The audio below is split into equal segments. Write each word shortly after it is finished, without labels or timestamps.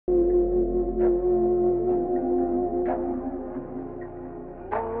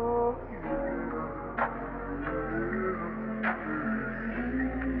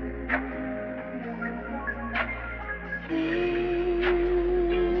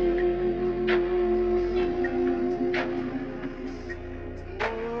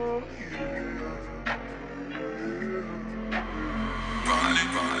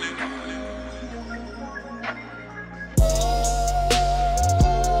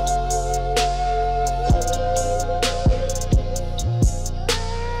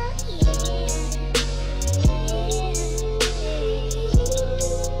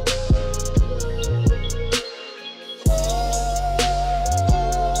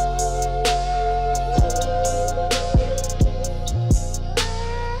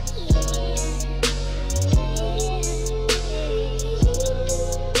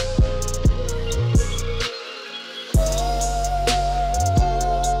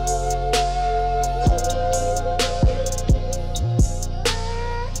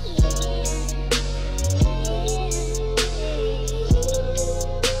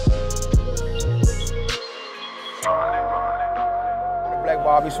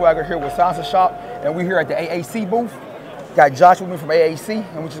Bamaboyz Swagger here with Salsa Shop, and we're here at the AAC booth. Got Josh with me from AAC,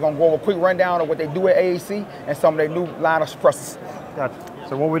 and we're just gonna go over a quick rundown of what they do at AAC and some of their new line of suppressors. Gotcha.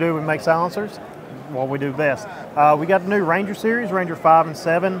 So what we do, we make silencers. What we do best. We got the new Ranger series, Ranger 5 and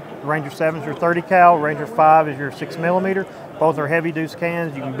 7. Ranger 7 is your 30 cal, Ranger 5 is your 6mm. Both are heavy deuce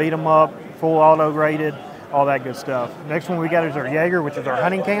cans. You can beat them up, full auto rated, all that good stuff. Next one we got is our Jaeger, which is our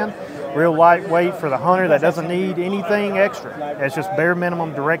hunting can. Real lightweight for the hunter that doesn't need anything extra. It's just bare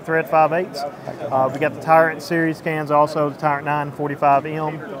minimum direct thread 5/8. We got the Tyrant series cans also, the Tyrant 9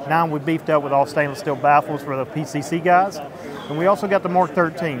 45M. 9 we beefed up with all stainless steel baffles for the PCC guys. And we also got the Mark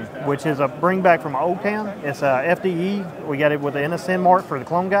 13, which is a bring back from an old can. It's a FDE. We got it with the NSN mark for the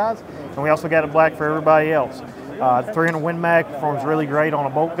clone guys. And we also got it black for everybody else. 300 Win Mag performs really great on a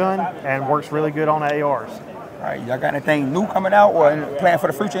bolt gun and works really good on ARs. All right, y'all got anything new coming out or any plan for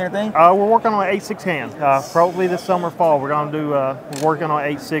the future, anything? We're working on an 8.6 hand. Probably this summer, fall, we're going to do, we're working on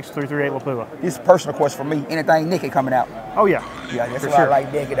 8.6 338 Lapua. This is a personal question for me. Anything naked coming out? Oh, yeah. Yeah, that's for what sure. I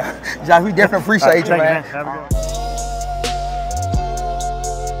like naked. Josh, we definitely appreciate you, man. Have a good one.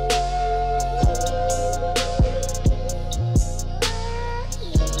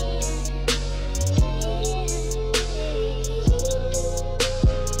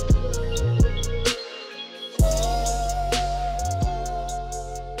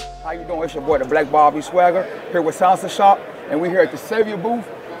 How you doing? It's your boy, the Bamaboyz Swagger, here with Salsa Shop, and we're here at the Savior booth,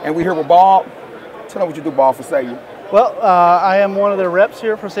 and we're here with Bob. Tell them what you do, Bob, for Savior. Well, I am one of the reps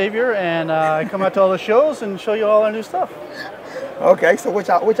here for Savior, and I come out to all the shows and show you all our new stuff. Okay, so what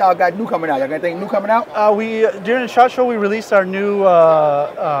y'all got new coming out? Y'all got anything new coming out? During the SHOT Show, we released our new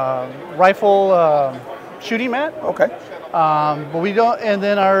rifle shooting mat. Okay. But we don't, and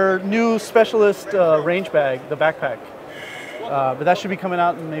then our new specialist range bag, the backpack. But that should be coming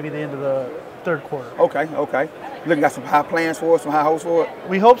out in maybe the end of the third quarter. Okay, okay. Look, you got some high plans for it, some high hopes for it?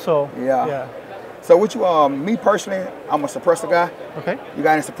 We hope so. Yeah. So what you, me personally, I'm a suppressor guy. Okay. You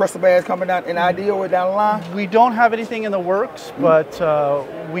got any suppressor bags coming out, any idea or down the line? We don't have anything in the works, but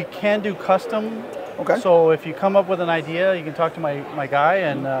we can do custom. Okay. So if you come up with an idea, you can talk to my guy,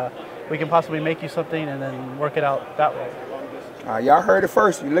 and we can possibly make you something and then work it out that way. Y'all heard it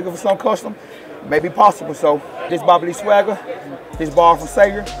first. You're looking for something custom? Maybe possible. So this Bamaboyz Swagger, this Bob from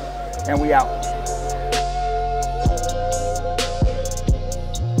Savior, and we out.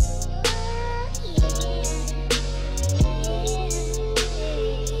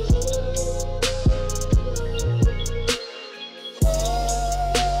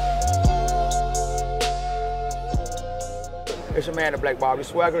 It's your man, the Bamaboyz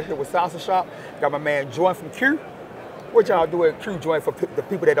Swagger, here with Salsa Shop. Got my man Joy from Q. What y'all do at Q, Joy, for the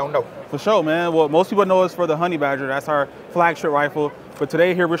people that don't know? For sure, man. Well, most people know us for the Honey Badger. That's our flagship rifle. But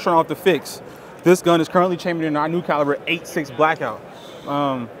today here we're showing off the Fix. This gun is currently chambered in our new caliber 8.6 Blackout.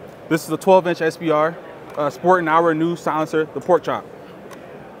 This is a 12-inch SBR, sporting our new silencer, the Pork Chop.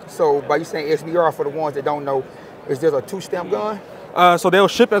 So by you saying SBR, for the ones that don't know, is this a two-stamp gun? So they'll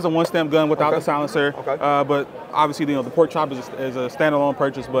ship as a one-stamp gun without the silencer. Okay. But obviously, the Pork Chop is a standalone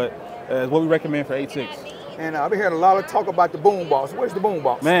purchase, but it's what we recommend for 8.6. And I've been hearing a lot of talk about the boom box. What is the boom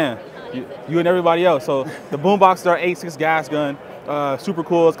box? Man, you and everybody else. So the boom box is our 8.6 gas gun. Super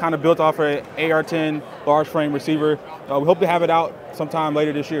cool. It's kind of built off an AR-10 large frame receiver. We hope to have it out sometime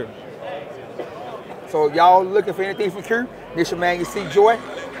later this year. So if y'all looking for anything from Q, this your man, you see Joy.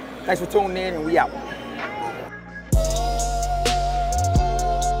 Thanks for tuning in, and we out.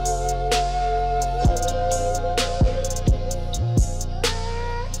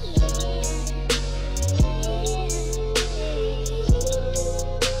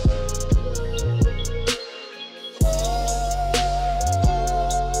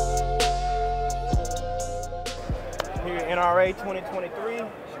 NRA 2023, it's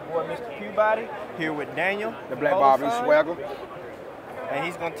your boy Mr. Q Body, here with Daniel, the Bamaboyz Swagger. And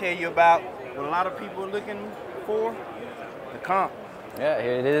he's going to tell you about what a lot of people are looking for, the comp. Yeah,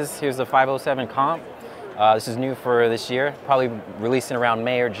 here it is. Here's the 507 comp. This is new for this year, probably releasing around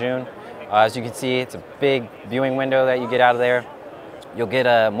May or June. As you can see, it's a big viewing window that you get out of there. You'll get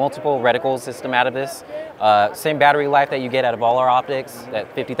a multiple reticle system out of this. Same battery life that you get out of all our optics,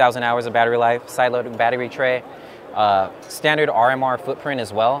 that 50,000 hours of battery life, side-loaded battery tray. Standard RMR footprint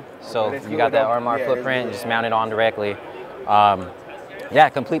as well. So you got that RMR footprint, just mount it on directly. Yeah,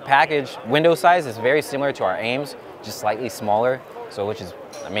 complete package. Window size is very similar to our AIMs, just slightly smaller. So which is,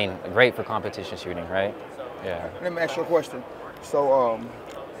 I mean, great for competition shooting, right? Yeah. Let me ask you a question. So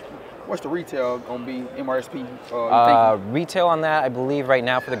What's the retail gonna be, MRSP? Retail on that, I believe right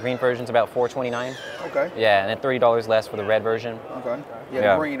now for the green version is about $429. Okay. Yeah, and then $30 less for the red version. Okay.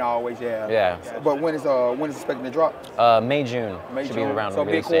 Yeah, the green always, Yeah. But when is expected to drop? May, June. Should be around so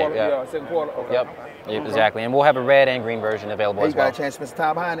release mid-quarter, date. yeah, second quarter. Okay. Yep, exactly. And we'll have a red and green version available as well. You got a chance to spend some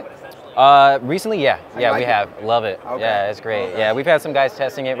time behind it? Recently, yeah, we have. Love it. Okay. Yeah, it's great. Okay. Yeah, we've had some guys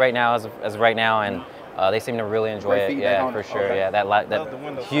testing it right now as of right now, and they seem to really enjoy it. Yeah, for sure. Okay. Yeah,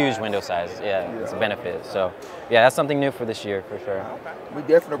 that huge window size. Yeah, it's a benefit. So, yeah, that's something new for this year for sure. We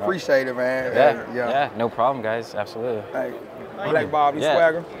definitely appreciate it, man. Yeah, no problem, guys. Absolutely. Hey, Black Bobby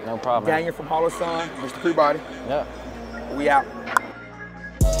Swagger. No problem. Daniel from Hall of Sun, Mr. Peabody. Yeah. We out.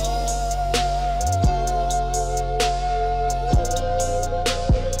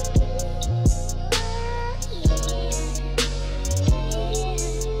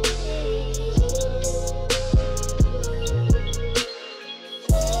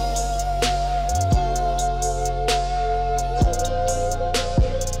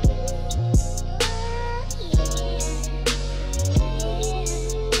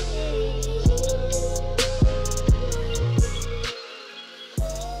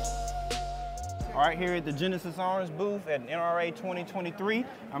 Here at the Genesis Arms booth at NRA 2023.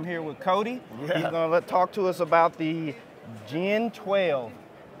 I'm here with Cody. He's going to talk to us about the Gen 12.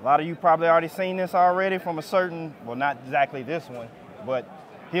 A lot of you probably already seen this already from a certain, well, not exactly this one, but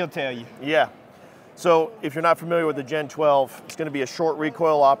he'll tell you. Yeah. So if you're not familiar with the Gen 12, it's going to be a short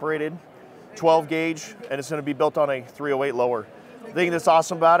recoil operated 12 gauge, and it's going to be built on a 308 lower. The thing that's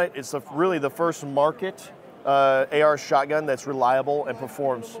awesome about it, it's really the first market AR shotgun that's reliable and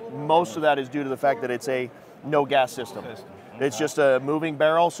performs. Most of that is due to the fact that it's a no gas system. It's just a moving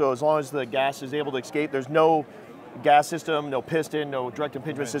barrel, so as long as the gas is able to escape, there's no gas system, no piston, no direct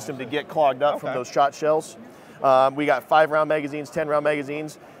impingement system to get clogged up from those shot shells. We got 5-round magazines, 10-round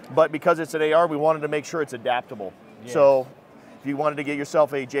magazines, but because it's an AR, we wanted to make sure it's adaptable. Yes. So if you wanted to get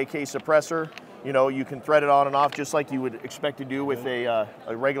yourself a JK suppressor, you know, you can thread it on and off just like you would expect to do with a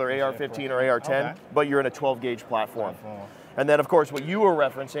regular AR-15 or AR-10, but you're in a 12-gauge platform. And then, of course, what you were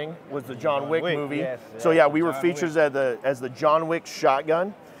referencing was the John Wick movie. Yes, so yeah, we were featured as the John Wick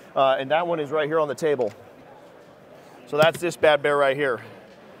shotgun, and that one is right here on the table. So that's this bad bear right here.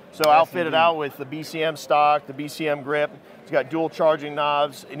 So outfitted out with the BCM stock, the BCM grip. It's got dual charging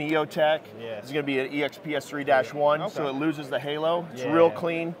knobs, an EOTech. It's going to be an EXPS3-1, so it loses the halo. It's real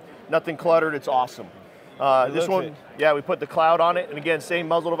clean. Nothing cluttered, it's awesome. This one, we put the cloud on it, and again, same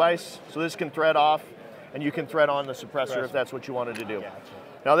muzzle device, so this can thread off, and you can thread on the suppressor if that's what you wanted to do.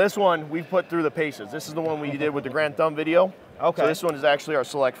 Now this one, we've put through the paces. This is the one we did with the Grand Thumb video. So this one is actually our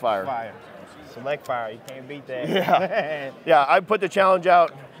select fire. Select fire, you can't beat that. Yeah, I put the challenge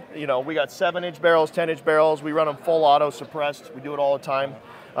out. You know, we got 7-inch barrels, 10-inch barrels. We run them full auto suppressed. We do it all the time.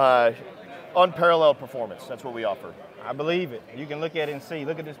 Unparalleled performance, that's what we offer. I believe it. You can look at it and see.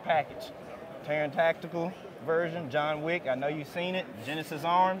 Look at this package. Terran Tactical version, John Wick. I know you've seen it. Genesis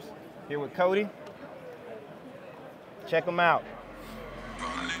Arms, here with Cody. Check them out.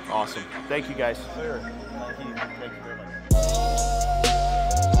 Awesome. Thank you, guys. Sir. Thank you. Thank you very much.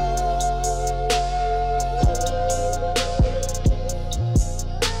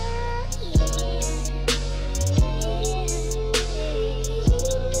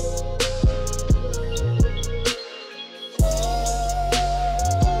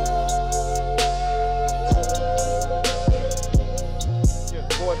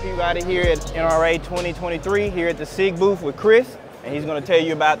 Peabody here at NRA 2023, here at the SIG booth with Chris, and he's going to tell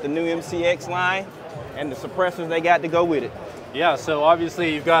you about the new MCX line and the suppressors they got to go with it. Yeah, so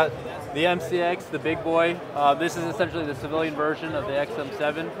obviously you've got the MCX, the big boy. This is essentially the civilian version of the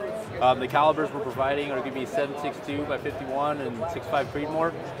XM7. The calibers we're providing are going to be 7.62 by 51 and 6.5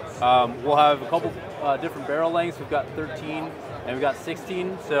 Creedmoor. We'll have a couple different barrel lengths. We've got 13 and we've got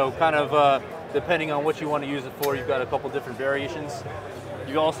 16, so kind of depending on what you want to use it for, you've got a couple different variations.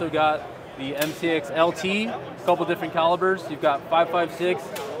 You've also got the MCX LT, a couple different calibers. You've got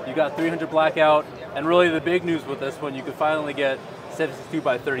 5.56, you've got 300 blackout, and really the big news with this one, you could finally get 7.62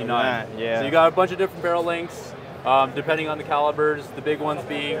 by 39. So you got a bunch of different barrel lengths, depending on the calibers. The big ones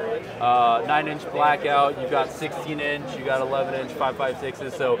being 9-inch blackout, you've got 16-inch, you got 11-inch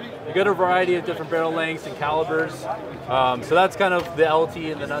 5.56s. So you got a variety of different barrel lengths and calibers. So that's kind of the LT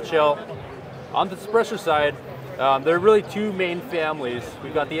in the nutshell. On the suppressor side, there are really two main families.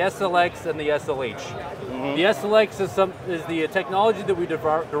 We've got the SLX and the SLH. The SLX is the technology that we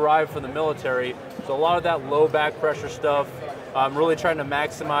derive from the military. So a lot of that low back pressure stuff, really trying to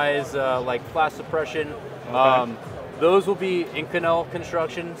maximize like flash suppression. Those will be Inconel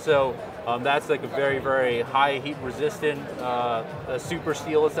construction, so that's like a very, very high heat resistant, a super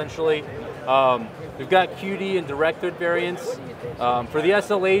steel essentially. We've got QD and direct hood variants. For the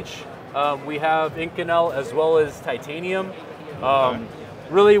SLH, we have Inconel as well as titanium.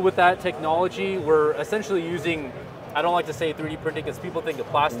 Really with that technology, we're essentially using, I don't like to say 3D printing because people think of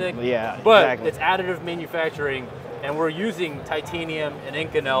plastic, but it's additive manufacturing, and we're using titanium and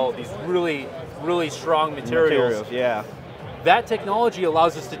Inconel, these really, really strong materials. That technology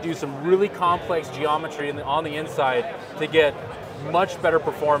allows us to do some really complex geometry on the inside to get much better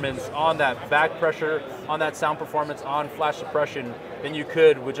performance on that back pressure, on that sound performance, on flash suppression than you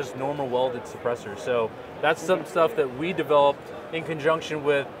could with just normal welded suppressors. So that's some stuff that we developed in conjunction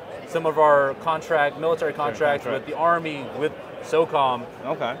with some of our military contracts with the Army, with SOCOM,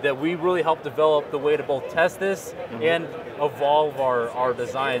 that we really helped develop the way to both test this and evolve our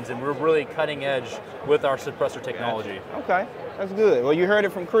designs, and we're really cutting edge with our suppressor technology. Okay, that's good. Well, you heard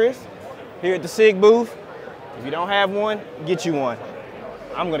it from Chris here at the SIG booth. If you don't have one, get you one.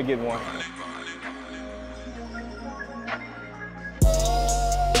 I'm gonna get one.